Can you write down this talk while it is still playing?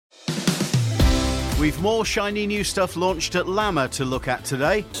We've more shiny new stuff launched at LAMMA to look at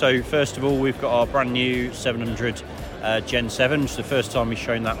today. So first of all, we've got our brand new 700 Gen 7. It's the first time we've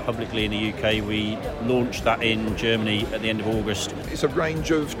shown that publicly in the UK. We launched that in Germany at the end of August. It's a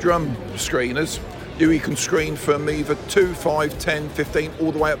range of drum screeners. You can screen from either 2, 5, 10, 15,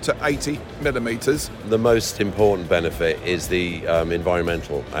 all the way up to 80 millimetres. The most important benefit is the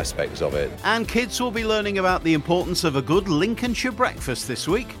environmental aspects of it. And kids will be learning about the importance of a good Lincolnshire breakfast this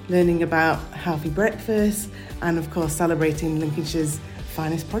week. Learning about healthy breakfast and, of course, celebrating Lincolnshire's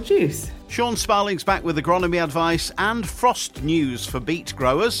finest produce. Sean Sparling's back with agronomy advice and frost news for beet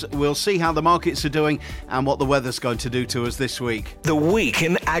growers. We'll see how the markets are doing and what the weather's going to do to us this week. The Week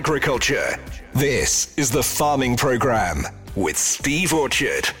in Agriculture. This is the Farming Programme with Steve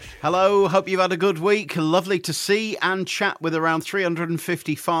Orchard. Hello, hope you've had a good week. Lovely to see and chat with around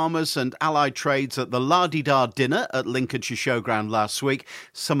 350 farmers and allied trades at the La-di-da dinner at Lincolnshire Showground last week.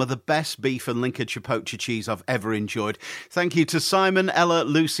 Some of the best beef and Lincolnshire poacher cheese I've ever enjoyed. Thank you to Simon, Ella,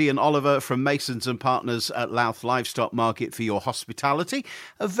 Lucy and Oliver from Masons and Partners at Louth Livestock Market for your hospitality.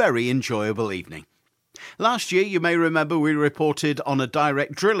 A very enjoyable evening. Last year, you may remember we reported on a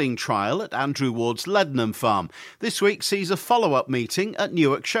direct drilling trial at Andrew Ward's Leadenham farm. This week sees a follow-up meeting at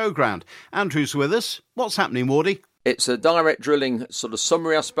Newark Showground. Andrew's with us. What's happening, Wardy? It's a direct drilling sort of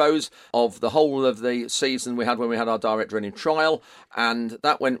summary, I suppose, of the whole of the season we had when we had our direct drilling trial, and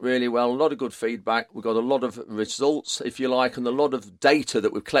that went really well. A lot of good feedback. We got a lot of results, if you like, and a lot of data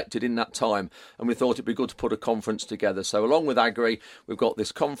that we've collected in that time, and we thought it'd be good to put a conference together. So along with Agri, we've got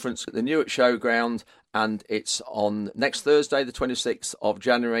this conference at the Newark Showground, and it's on next Thursday, the 26th of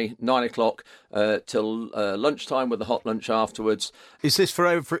January, 9 o'clock till lunchtime with a hot lunch afterwards. Is this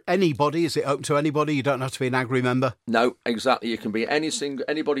for anybody? Is it open to anybody? You don't have to be an Agri member? No, exactly. You can be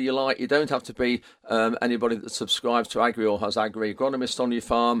anybody you like. You don't have to be anybody that subscribes to Agri or has Agri agronomist on your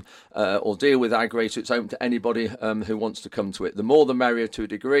farm or deal with Agri. So it's open to anybody who wants to come to it. The more the merrier to a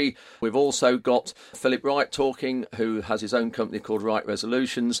degree. We've also got Philip Wright talking, who has his own company called Wright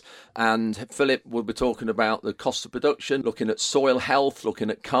Resolutions. And Philip will be talking about the cost of production, looking at soil health,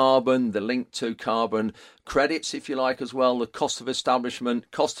 looking at carbon, the link to carbon credits, if you like, as well, the cost of establishment,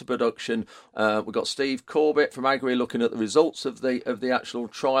 cost of production. We've got Steve Corbett from Agri looking at the results of the actual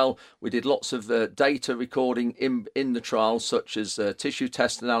trial. We did lots of data recording in the trial, such as tissue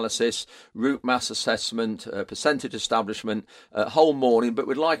test analysis, root mass assessment, percentage establishment, whole morning. But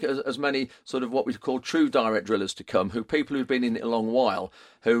we'd like as many sort of what we call true direct drillers to come, people who've been in it a long while,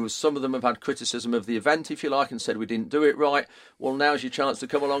 who some of them have had criticism of the event, if you like, and said we didn't do it right. Well, now's your chance to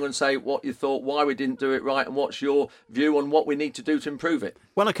come along and say what you thought, why we didn't do it right, and what's your view on what we need to do to improve it.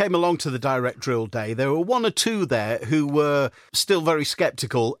 When I came along to the direct drill day, there were one or two there who were still very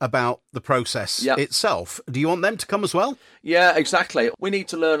sceptical about the process itself. Do you want them to come as well? Yeah, exactly. We need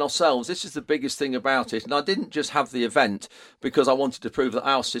to learn ourselves. This is the biggest thing about it. And I didn't just have the event because I wanted to prove that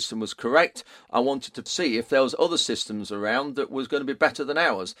our system was correct. I wanted to see if there was other systems around that was going to be better than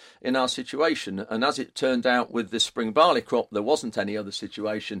ours in our situation. And as it turned out with this spring barley crop, there wasn't any other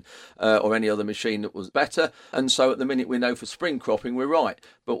situation or any other machine that was better. And so at the minute we know for spring cropping, we're right.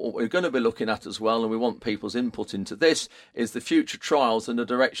 But what we're going to be looking at as well, and we want people's input into this, is the future trials and the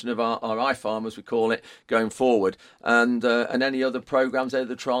direction of our iFarm, as we call it, going forward. And any other programmes, any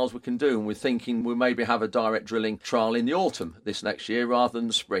other trials we can do. And we're thinking we'll maybe have a direct drilling trial in the autumn this next year rather than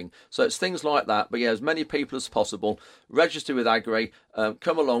the spring. So it's things like that. But yeah, as many people as possible, register with Agri,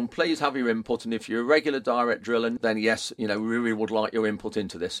 come along, please have your input. And if you're a regular direct driller, then yes, we really would like your input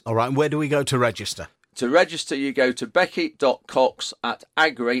into this. All right, and where do we go to register? To register, you go to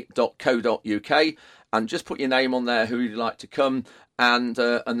becky.cox@agri.co.uk and just put your name on there, who you'd like to come. And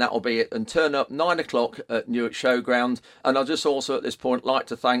that'll be it. And turn up 9 o'clock at Newark Showground. And I'll just also at this point like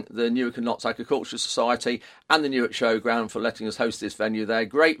to thank the Newark and Notts Agricultural Society and the Newark Showground for letting us host this venue there.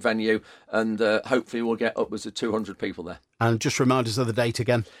 Great venue, and hopefully we'll get upwards of 200 people there. And just remind us of the date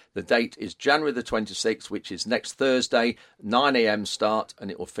again. The date is January the 26th, which is next Thursday, 9 a.m. start, and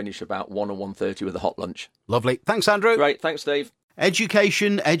it will finish about 1 or 1:30 with a hot lunch. Lovely. Thanks, Andrew. Great. Thanks, Steve.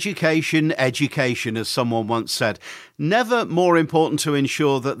 Education, education, education, as someone once said. Never more important to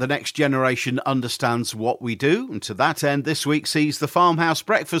ensure that the next generation understands what we do. And to that end, this week sees the Farmhouse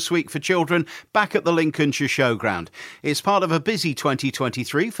Breakfast Week for Children back at the Lincolnshire Showground. It's part of a busy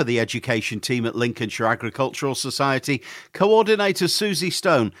 2023 for the education team at Lincolnshire Agricultural Society. Coordinator Susie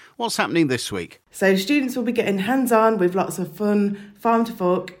Stone, what's happening this week? So students will be getting hands-on with lots of fun,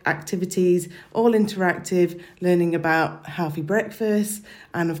 farm-to-fork activities, all interactive, learning about healthy breakfast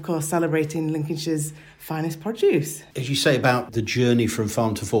and, of course, celebrating Lincolnshire's finest produce. As you say about the journey from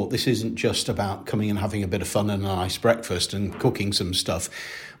farm to fork, this isn't just about coming and having a bit of fun and a nice breakfast and cooking some stuff.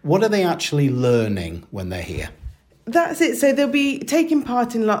 What are they actually learning when they're here? That's it. So they'll be taking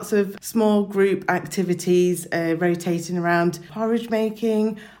part in lots of small group activities, rotating around porridge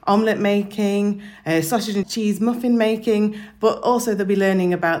making, omelette making, sausage and cheese muffin making, but also they'll be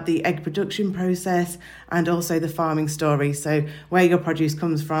learning about the egg production process and also the farming story. So where your produce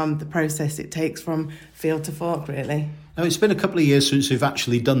comes from, the process it takes from field to fork, really. Now, it's been a couple of years since we've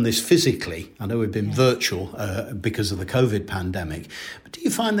actually done this physically. I know we've been virtual because of the COVID pandemic. But do you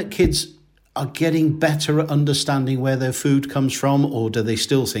find that kids are getting better at understanding where their food comes from, or do they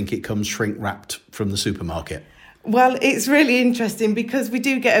still think it comes shrink-wrapped from the supermarket? Well, it's really interesting because we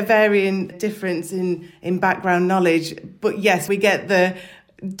do get a varying difference in background knowledge. But yes, we get the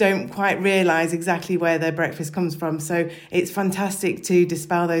don't quite realise exactly where their breakfast comes from. So it's fantastic to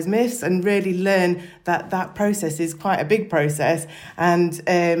dispel those myths and really learn that that process is quite a big process, and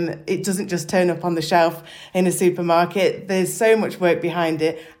it doesn't just turn up on the shelf in a supermarket. There's so much work behind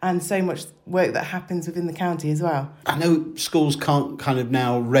it and so much work that happens within the county as well. I know schools can't kind of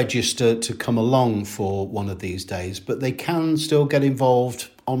now register to come along for one of these days, but they can still get involved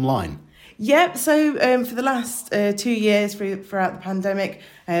online. Yep, so for the last 2 years throughout the pandemic,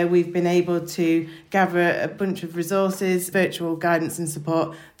 we've been able to gather a bunch of resources, virtual guidance and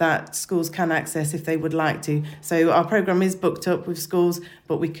support that schools can access if they would like to. So our programme is booked up with schools,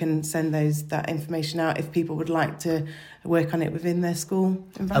 but we can send that information out if people would like to work on it within their school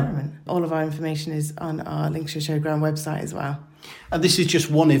environment. All of our information is on our Lincolnshire Showground website as well. And this is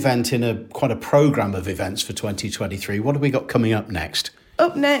just one event in quite a programme of events for 2023. What have we got coming up next?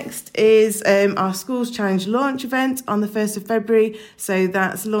 Up next is our Schools Challenge launch event on the 1st of February. So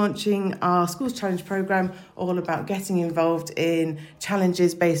that's launching our Schools Challenge programme, all about getting involved in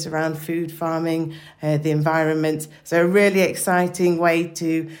challenges based around food, farming, the environment. So a really exciting way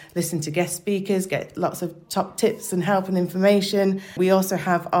to listen to guest speakers, get lots of top tips and help and information. We also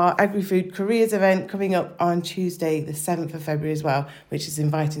have our Agri-Food Careers event coming up on Tuesday, the 7th of February as well, which is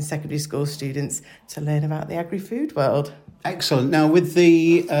inviting secondary school students to learn about the agri-food world. Excellent. Now, with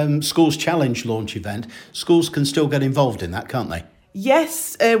the Schools Challenge launch event, schools can still get involved in that, can't they?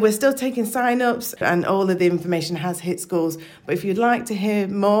 Yes, we're still taking sign-ups and all of the information has hit schools. But if you'd like to hear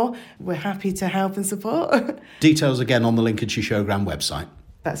more, we're happy to help and support. Details again on the Lincolnshire Showground website.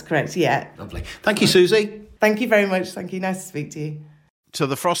 That's correct, yeah. Lovely. Thank you, Susie. Thank you very much. Thank you. Nice to speak to you. To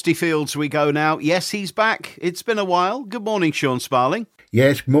the frosty fields we go now. Yes, he's back. It's been a while. Good morning, Sean Sparling.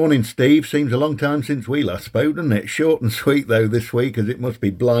 Yes, good morning, Steve. Seems a long time since we last spoke, doesn't it? Short and sweet, though, this week, as it must be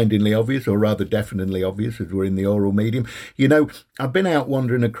blindingly obvious, or rather definitely obvious, as we're in the oral medium. You know, I've been out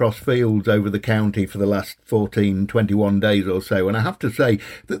wandering across fields over the county for the last 21 days or so, and I have to say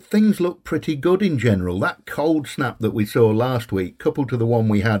that things look pretty good in general. That cold snap that we saw last week, coupled to the one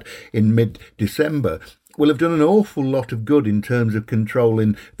we had in mid-December, will have done an awful lot of good in terms of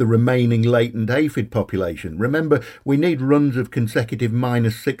controlling the remaining latent aphid population. Remember, we need runs of consecutive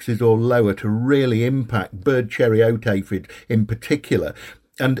 -6s or lower to really impact bird cherry oat aphid in particular.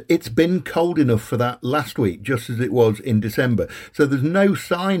 And it's been cold enough for that last week, just as it was in December. So there's no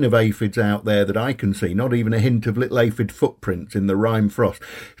sign of aphids out there that I can see, not even a hint of little aphid footprints in the rime frost.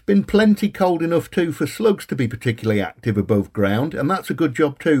 It's been plenty cold enough too for slugs to be particularly active above ground, and that's a good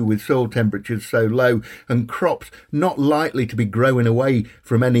job too, with soil temperatures so low and crops not likely to be growing away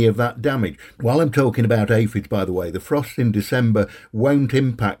from any of that damage. While I'm talking about aphids, by the way, the frost in December won't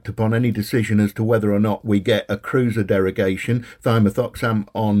impact upon any decision as to whether or not we get a cruiser derogation, thimethoxam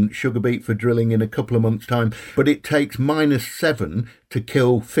on sugar beet for drilling in a couple of months' time, but it takes -7 to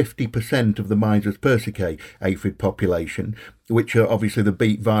kill 50% of the Myzus persicae aphid population, which are obviously the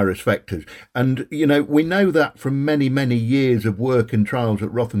beet virus vectors. And, you know, we know that from many, many years of work and trials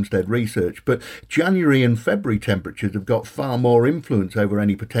at Rothamsted Research, but January and February temperatures have got far more influence over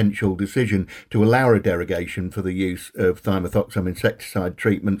any potential decision to allow a derogation for the use of thimethoxam insecticide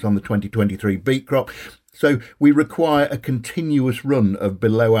treatments on the 2023 beet crop. So we require a continuous run of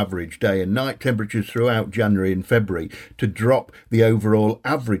below average day and night temperatures throughout January and February to drop the overall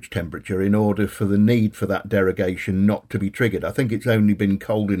average temperature in order for the need for that derogation not to be triggered. I think it's only been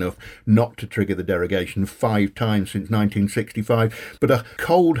cold enough not to trigger the derogation 5 times since 1965, but a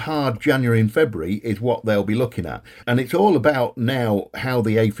cold, hard January and February is what they'll be looking at. And it's all about now how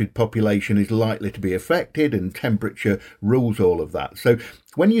the aphid population is likely to be affected, and temperature rules all of that. So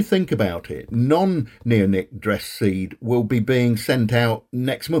when you think about it, non-neonic dress seed will be being sent out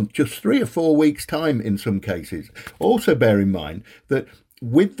next month, just 3 or 4 weeks' time in some cases. Also bear in mind that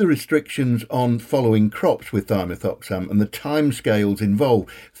with the restrictions on following crops with thimethoxam and the timescales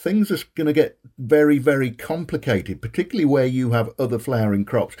involved, things are going to get very, very complicated, particularly where you have other flowering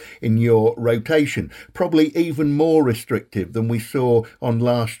crops in your rotation. Probably even more restrictive than we saw on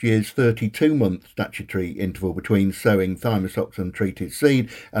last year's 32-month statutory interval between sowing thimethoxam-treated seed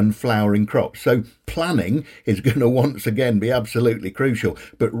and flowering crops. So planning is going to once again be absolutely crucial,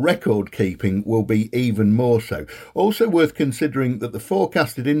 but record keeping will be even more so. Also worth considering that the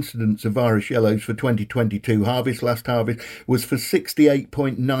forecasted incidence of virus yellows for 2022 last harvest, was for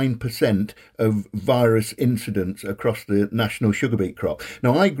 68.9% of virus incidence across the national sugar beet crop.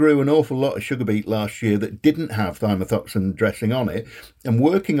 Now, I grew an awful lot of sugar beet last year that didn't have thimethoxam dressing on it, and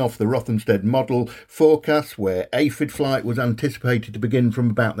working off the Rothamsted model forecast, where aphid flight was anticipated to begin from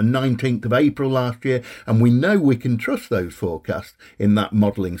about the 19th of April last year, and we know we can trust those forecasts in that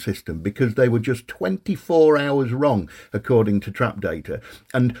modelling system because they were just 24 hours wrong according to trap data.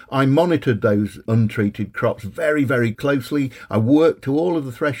 And I monitored those untreated crops very, very closely. I worked to all of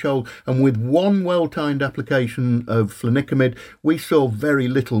the threshold, and with one well-timed application of flunicamid, we saw very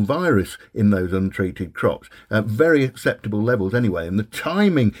little virus in those untreated crops, at very acceptable levels anyway. And the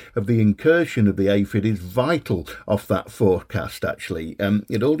timing of the incursion of the aphid is vital off that forecast, actually.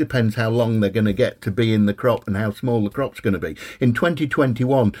 It all depends how long they're going to get to be in the crop and how small the crop's going to be. In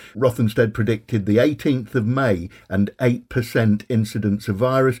 2021, Rothamsted predicted the 18th of May and 8% incidence of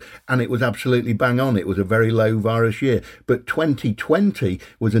virus, and it was absolutely bang on. It was a very low virus year. But 2020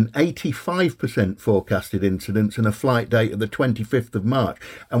 was an 85% forecasted incidence and a flight date of the 25th of March.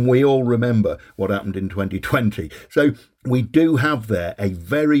 And we all remember what happened in 2020. So we do have there a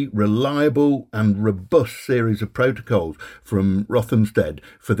very reliable and robust series of protocols from Rothamsted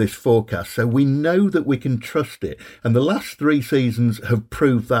for this forecast. So we know that we can trust it. And the last 3 seasons have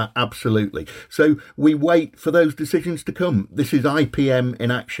proved that absolutely. So we wait for those decisions to come. This is IPM in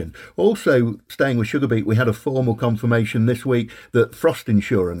action. Also, staying with sugar beet, we had a formal confirmation this week that frost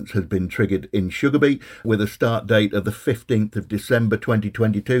insurance has been triggered in sugar beet with a start date of the 15th of December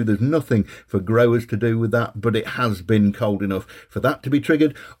 2022. There's nothing for growers to do with that, but it has been cold enough for that to be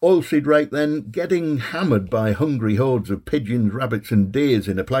triggered. Oilseed rape then getting hammered by hungry hordes of pigeons, rabbits and deers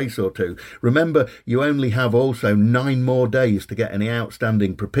in a place or two. Remember, you only have also 9 more days to get any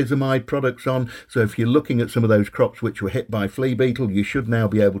outstanding propizamide products on, so if you're looking at some of those crops which were hit by flea beetle, you should now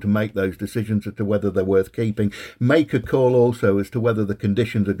be able to make those decisions as to whether they're worth keeping. Make a call also as to whether the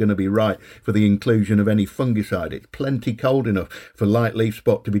conditions are going to be right for the inclusion of any fungicide. It's plenty cold enough for light leaf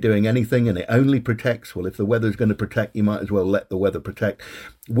spot to be doing anything, and it only protects, well, if the weather's going to protect, you might as well let the weather protect.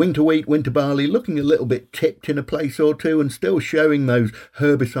 Winter wheat, winter barley looking a little bit tipped in a place or two and still showing those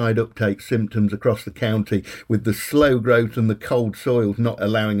herbicide uptake symptoms across the county, with the slow growth and the cold soils not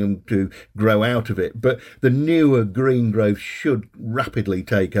allowing them to grow out of it. But the newer green growth should rapidly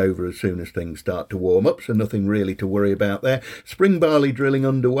take over as soon as things start to warm up, so nothing really to worry about there. Spring barley drilling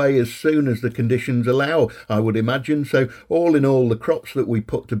underway as soon as the conditions allow, I would imagine. So all in all, the crops that we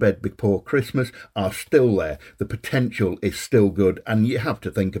put to bed before Christmas are still there. The potential is still good, and you have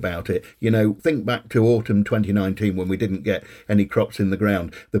to think about it. You know, think back to autumn 2019 when we didn't get any crops in the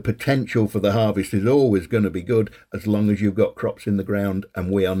ground. The potential for the harvest is always going to be good as long as you've got crops in the ground,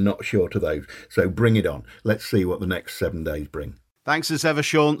 and we are not short of those. So bring it on. Let's see what the next 7 days bring. Thanks as ever,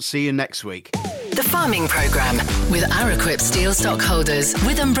 Sean. See you next week. The Farming Programme with Araquip Steel Stockholders,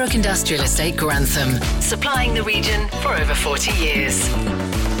 Withambrook Industrial Estate, Grantham, supplying the region for over 40 years.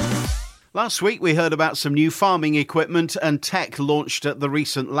 Last week we heard about some new farming equipment and tech launched at the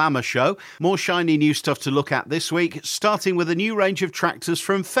recent LAMMA show. More shiny new stuff to look at this week, starting with a new range of tractors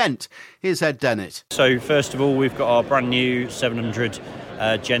from Fendt. Here's Ed Dennett. So first of all, we've got our brand new 700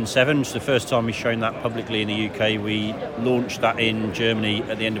 Gen 7. It's the first time we've shown that publicly in the UK. We launched that in Germany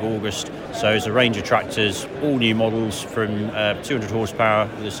at the end of August. So it's a range of tractors, all new models from 200 horsepower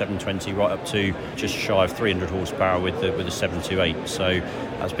with a 720 right up to just shy of 300 horsepower with a 728. So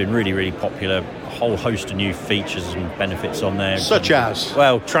that's been really, really popular. A whole host of new features and benefits on there. Such as?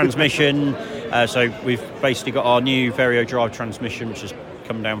 Well, transmission. So we've basically got our new Vario drive transmission, which has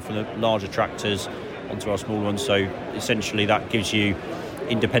come down from the larger tractors onto our small ones. So essentially that gives you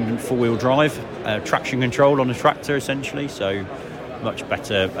independent four-wheel drive, traction control on a tractor essentially. So much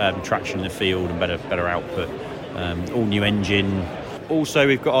better traction in the field and better output. All new engine. Also,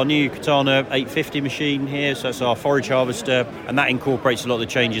 we've got our new Katana 850 machine here, so that's our forage harvester, and that incorporates a lot of the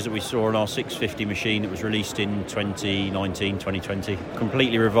changes that we saw on our 650 machine that was released in 2019, 2020.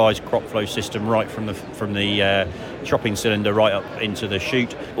 Completely revised crop flow system right from the chopping cylinder right up into the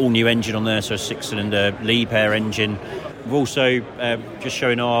chute. All new engine on there, so a 6-cylinder lead pair engine. We've also just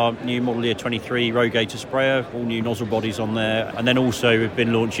showing our new model year 23 Rogator sprayer, all new nozzle bodies on there. And then also we've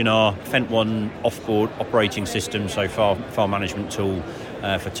been launching our Fendt One off-board operating system, so farm management tool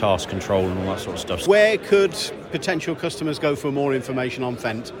for task control and all that sort of stuff. Where could potential customers go for more information on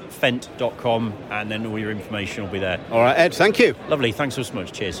Fendt? Fendt.com, and then all your information will be there. All right, Ed, thank you. Lovely, thanks so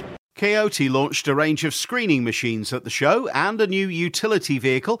much. Cheers. Coyote launched a range of screening machines at the show and a new utility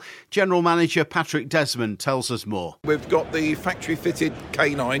vehicle. General Manager Patrick Desmond tells us more. We've got the factory-fitted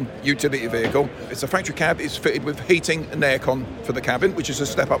K9 utility vehicle. It's a factory cab. It's fitted with heating and aircon for the cabin, which is a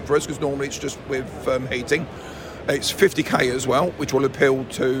step up for us because normally it's just with heating. It's 50k as well, which will appeal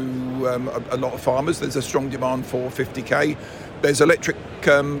to a lot of farmers. There's a strong demand for 50k. There's electric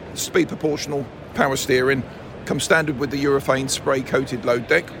speed proportional power steering. Comes standard with the urethane spray-coated load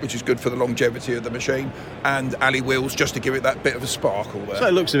deck, which is good for the longevity of the machine, and alley wheels just to give it that bit of a sparkle there. So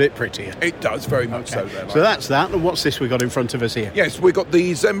it looks a bit prettier. It does, very much so. There, so that's that, and what's this we got in front of us here? Yes, we've got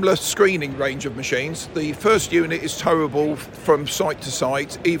the Zembla screening range of machines. The first unit is towable from site to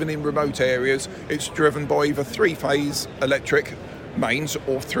site, even in remote areas. It's driven by either three-phase electric mains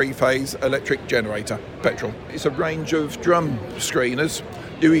or three-phase electric generator, petrol. It's a range of drum screeners.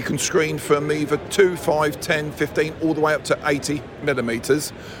 You can screen from either 2, 5, 10, 15, all the way up to 80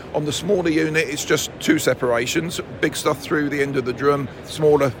 millimetres. On the smaller unit, it's just two separations, big stuff through the end of the drum,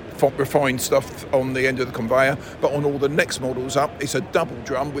 smaller refined stuff on the end of the conveyor. But on all the next models up, it's a double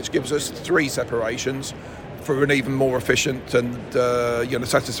drum, which gives us three separations for an even more efficient and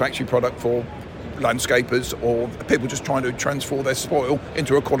satisfactory product for landscapers or people just trying to transform their spoil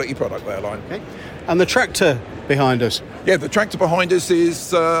into a quality product there, line. Okay. And the tractor behind us? Yeah, the tractor behind us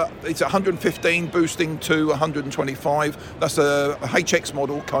is it's 115 boosting to 125. That's a HX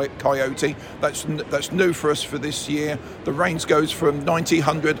model Coyote. That's new for us for this year. The range goes from 90,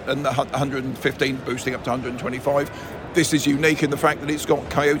 100 and 115 boosting up to 125. This is unique in the fact that it's got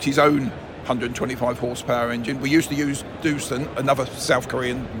Coyote's own 125 horsepower engine. We used to use Doosan, another South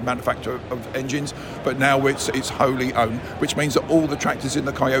Korean manufacturer of engines, but now it's wholly owned, which means that all the tractors in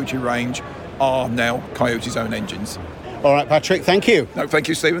the Coyote range are now Coyote's own engines. All right, Patrick, thank you. No, thank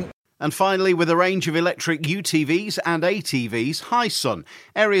you, Stephen. And finally, with a range of electric UTVs and ATVs, hi Sun.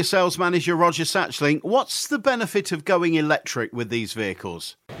 Area Sales Manager Roger Satchling, what's the benefit of going electric with these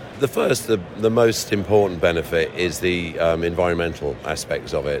vehicles? The most important benefit is the environmental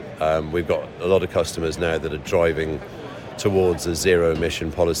aspects of it. We've got a lot of customers now that are driving towards a zero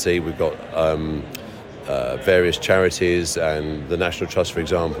emission policy. We've got various charities and the National Trust, for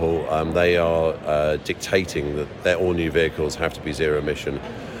example, they are dictating that their all new vehicles have to be zero emission.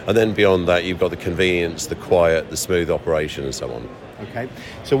 And then beyond that, you've got the convenience, the quiet, the smooth operation and so on. Okay,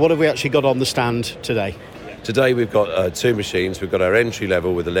 so what have we actually got on the stand today? Today we've got two machines. We've got our entry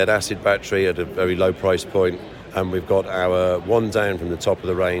level with a lead acid battery at a very low price point, and we've got our one down from the top of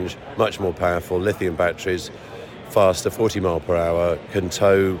the range, much more powerful, lithium batteries, faster, 40 mile per hour, can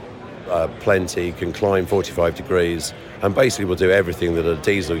tow plenty, can climb 45 degrees, and basically will do everything that a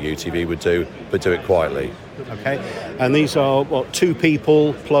diesel UTV would do, but do it quietly. Okay, and these are, what, two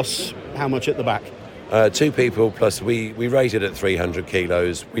people plus how much at the back? Two people plus we rate it at 300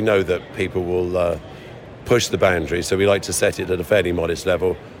 kilos. We know that people will push the boundary, so we like to set it at a fairly modest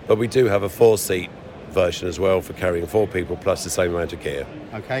level, but we do have a 4-seat version as well for carrying 4 people plus the same amount of gear.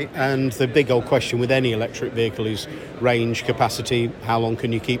 Okay, and the big old question with any electric vehicle is range, capacity. How long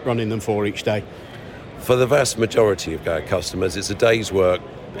can you keep running them for each day? For the vast majority of our customers, it's a day's work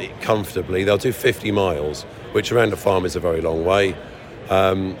comfortably. They'll do 50 miles, which around a farm is a very long way,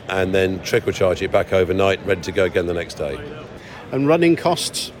 and then trickle charge it back overnight, ready to go again the next day. And running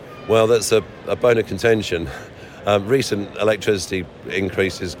costs? Well, that's a bone of contention. Recent electricity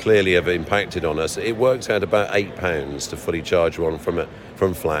increases clearly have impacted on us. It works out about £8 to fully charge one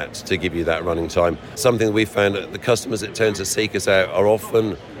from flat to give you that running time. Something we found that the customers that tend to seek us out are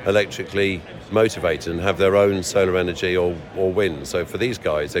often electrically motivated and have their own solar energy or wind. So for these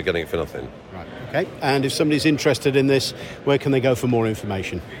guys, they're getting it for nothing. Right. Okay. And if somebody's interested in this, where can they go for more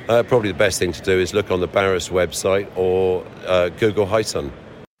information? Probably the best thing to do is look on the Barris website or Google Hi Sun.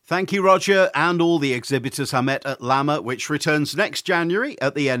 Thank you, Roger, and all the exhibitors I met at LAMMA, which returns next January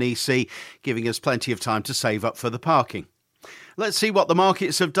at the NEC, giving us plenty of time to save up for the parking. Let's see what the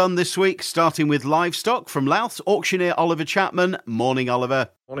markets have done this week, starting with livestock from Louth, auctioneer Oliver Chapman. Morning, Oliver.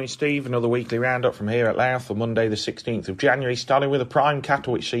 Morning, Steve. Another weekly roundup from here at Louth for Monday the 16th of January, starting with the prime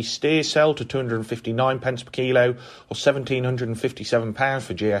cattle, which sees steers sell to 259 pence per kilo, or £1,757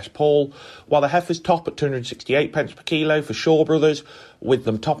 for GS Paul, while the heifers top at 268 pence per kilo for Shaw Brothers, with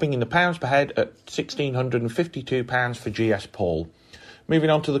them topping in the pounds per head at £1,652 for GS Paul. Moving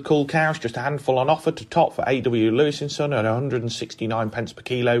on to the cool cows, just a handful on offer to top for A.W. Lewis & Son at 169 pence per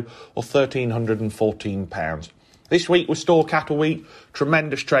kilo or £1,314. This week was store cattle week.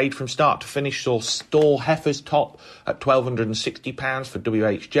 Tremendous trade from start to finish. Saw store heifers top at £1,260 for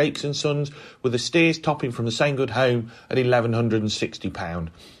W.H. Jakes & Sons, with the steers topping from the same good home at £1,160.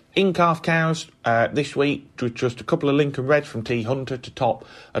 In-calf cows this week, just a couple of Lincoln Reds from T. Hunter to top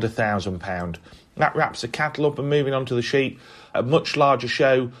at £1,000. That wraps the cattle up, and moving on to the sheep. A much larger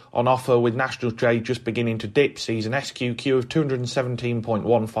show on offer, with national trade just beginning to dip, sees an SQQ of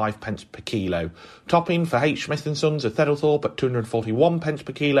 217.15 pence per kilo. Topping for H. Smith & Sons at Theddelthorpe at 241 pence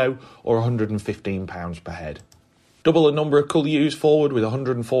per kilo or £115 per head. Double the number of cull ewes forward, with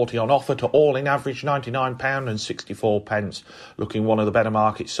 140 on offer to all in average £99.64, looking one of the better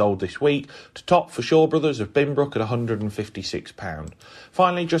markets sold this week. To top for Shaw Brothers of Binbrook at £156.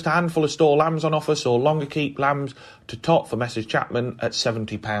 Finally, just a handful of store lambs on offer, saw longer keep lambs to top for Messrs Chapman at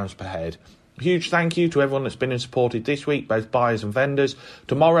 £70 per head. A huge thank you to everyone that's been and supported this week, both buyers and vendors.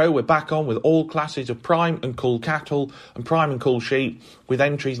 Tomorrow we're back on with all classes of prime and cull cattle and prime and cull sheep, with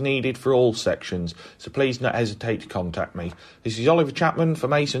entries needed for all sections, so please not hesitate to contact me. This is Oliver Chapman for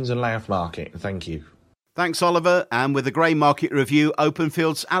Masons and Louth Market. Thank you. Thanks, Oliver. And with the Grey Market Review,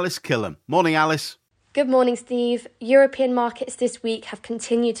 Openfield's Alice Killam. Morning, Alice. Good morning, Steve. European markets this week have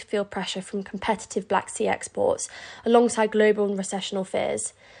continued to feel pressure from competitive Black Sea exports, alongside global and recessional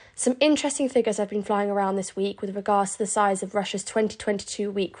fears. Some interesting figures have been flying around this week with regards to the size of Russia's 2022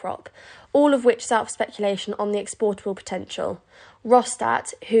 wheat crop, all of which is out of speculation on the exportable potential.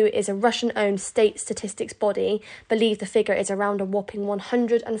 Rostat, who is a Russian-owned state statistics body, believe the figure is around a whopping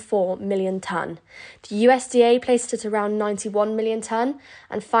 104 million tonne. The USDA placed it around 91 million tonne,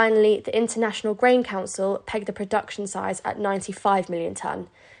 and finally the International Grain Council pegged the production size at 95 million tonne.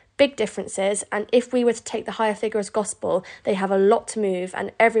 Big differences, and if we were to take the higher figure as gospel, they have a lot to move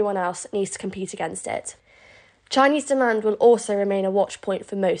and everyone else needs to compete against it. Chinese demand will also remain a watch point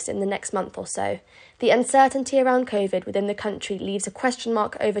for most in the next month or so. The uncertainty around COVID within the country leaves a question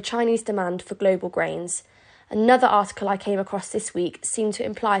mark over Chinese demand for global grains. Another article I came across this week seemed to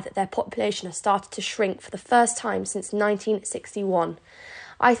imply that their population has started to shrink for the first time since 1961.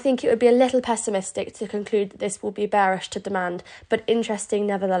 I think it would be a little pessimistic to conclude that this will be bearish to demand, but interesting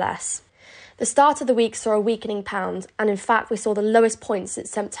nevertheless. The start of the week saw a weakening pound, and in fact we saw the lowest point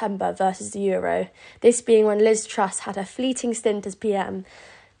since September versus the euro, this being when Liz Truss had her fleeting stint as PM.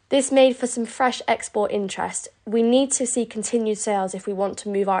 This made for some fresh export interest. We need to see continued sales if we want to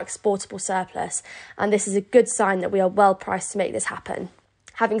move our exportable surplus, and this is a good sign that we are well priced to make this happen.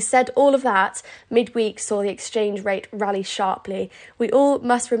 Having said all of that, midweek saw the exchange rate rally sharply. We all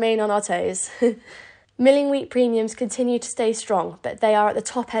must remain on our toes. Milling wheat premiums continue to stay strong, but they are at the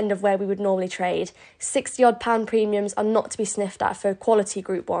top end of where we would normally trade. £60-odd premiums are not to be sniffed at for quality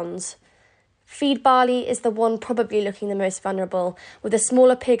Group 1s. Feed barley is the one probably looking the most vulnerable. With a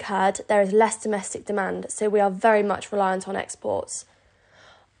smaller pig herd, there is less domestic demand, so we are very much reliant on exports.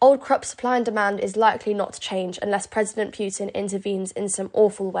 Old crop supply and demand is likely not to change unless President Putin intervenes in some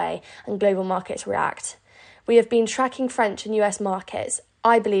awful way and global markets react. We have been tracking French and US markets.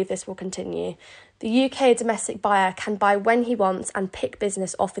 I believe this will continue. The UK domestic buyer can buy when he wants and pick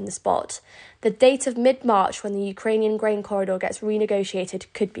business off in the spot. The date of mid-March, when the Ukrainian grain corridor gets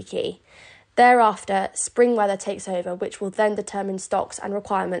renegotiated, could be key. Thereafter, spring weather takes over, which will then determine stocks and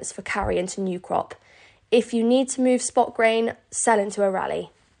requirements for carry into new crop. If you need to move spot grain, sell into a rally.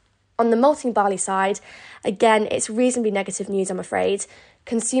 On the malting barley side, again, it's reasonably negative news, I'm afraid.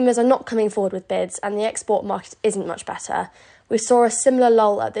 Consumers are not coming forward with bids, and the export market isn't much better. We saw a similar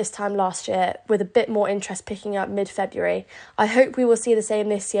lull at this time last year, with a bit more interest picking up mid-February. I hope we will see the same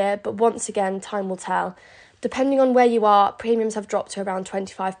this year, but once again, time will tell. Depending on where you are, premiums have dropped to around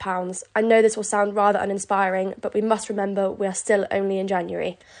 £25. I know this will sound rather uninspiring, but we must remember we are still only in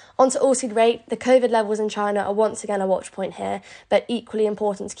January. On to oilseed rape. The COVID levels in China are once again a watch point here, but equally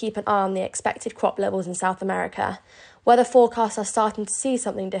important to keep an eye on the expected crop levels in South America. Weather forecasts are starting to see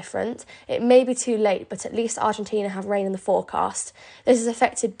something different. It may be too late, but at least Argentina have rain in the forecast. This has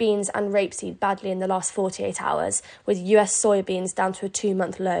affected beans and rapeseed badly in the last 48 hours, with US soybeans down to a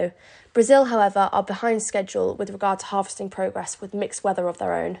 2-month low. Brazil, however, are behind schedule with regard to harvesting progress, with mixed weather of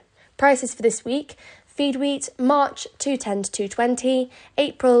their own. Prices for this week: feed wheat, March 210 to 220,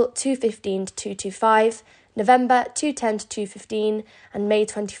 April 215 to 225, November 210 to 215, and May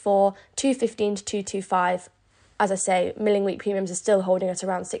 24 215 to 225. As I say, milling wheat premiums are still holding at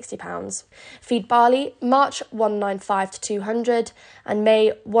around £60. Feed barley, March 195 to 200, and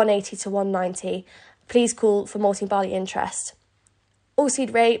May 180 to 190. Please call for malting barley interest.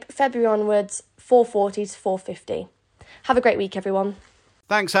 Oilseed rape, February onwards, 440 to 450. Have a great week, everyone.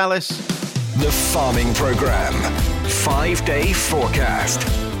 Thanks, Alice. The Farming Programme. 5-day forecast.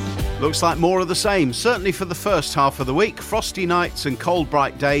 Looks like more of the same, certainly for the first half of the week. Frosty nights and cold,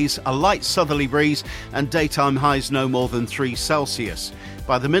 bright days, a light southerly breeze, and daytime highs no more than 3 Celsius.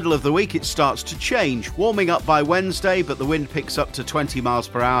 By the middle of the week, it starts to change, warming up by Wednesday, but the wind picks up to 20 miles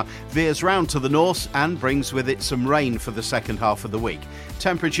per hour, veers round to the north, and brings with it some rain for the second half of the week.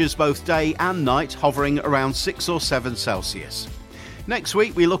 Temperatures both day and night hovering around 6 or 7 Celsius. Next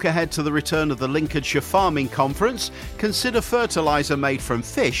week, we look ahead to the return of the Lincolnshire Farming Conference, consider fertiliser made from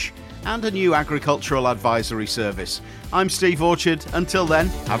fish, and a new agricultural advisory service. I'm Steve Orchard. Until then,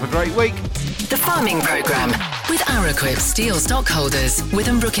 have a great week. The Farming Programme with Araquip Steel Stockholders,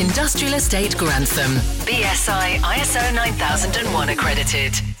 Withambrook Industrial Estate, Grantham. BSI ISO 9001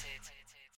 accredited.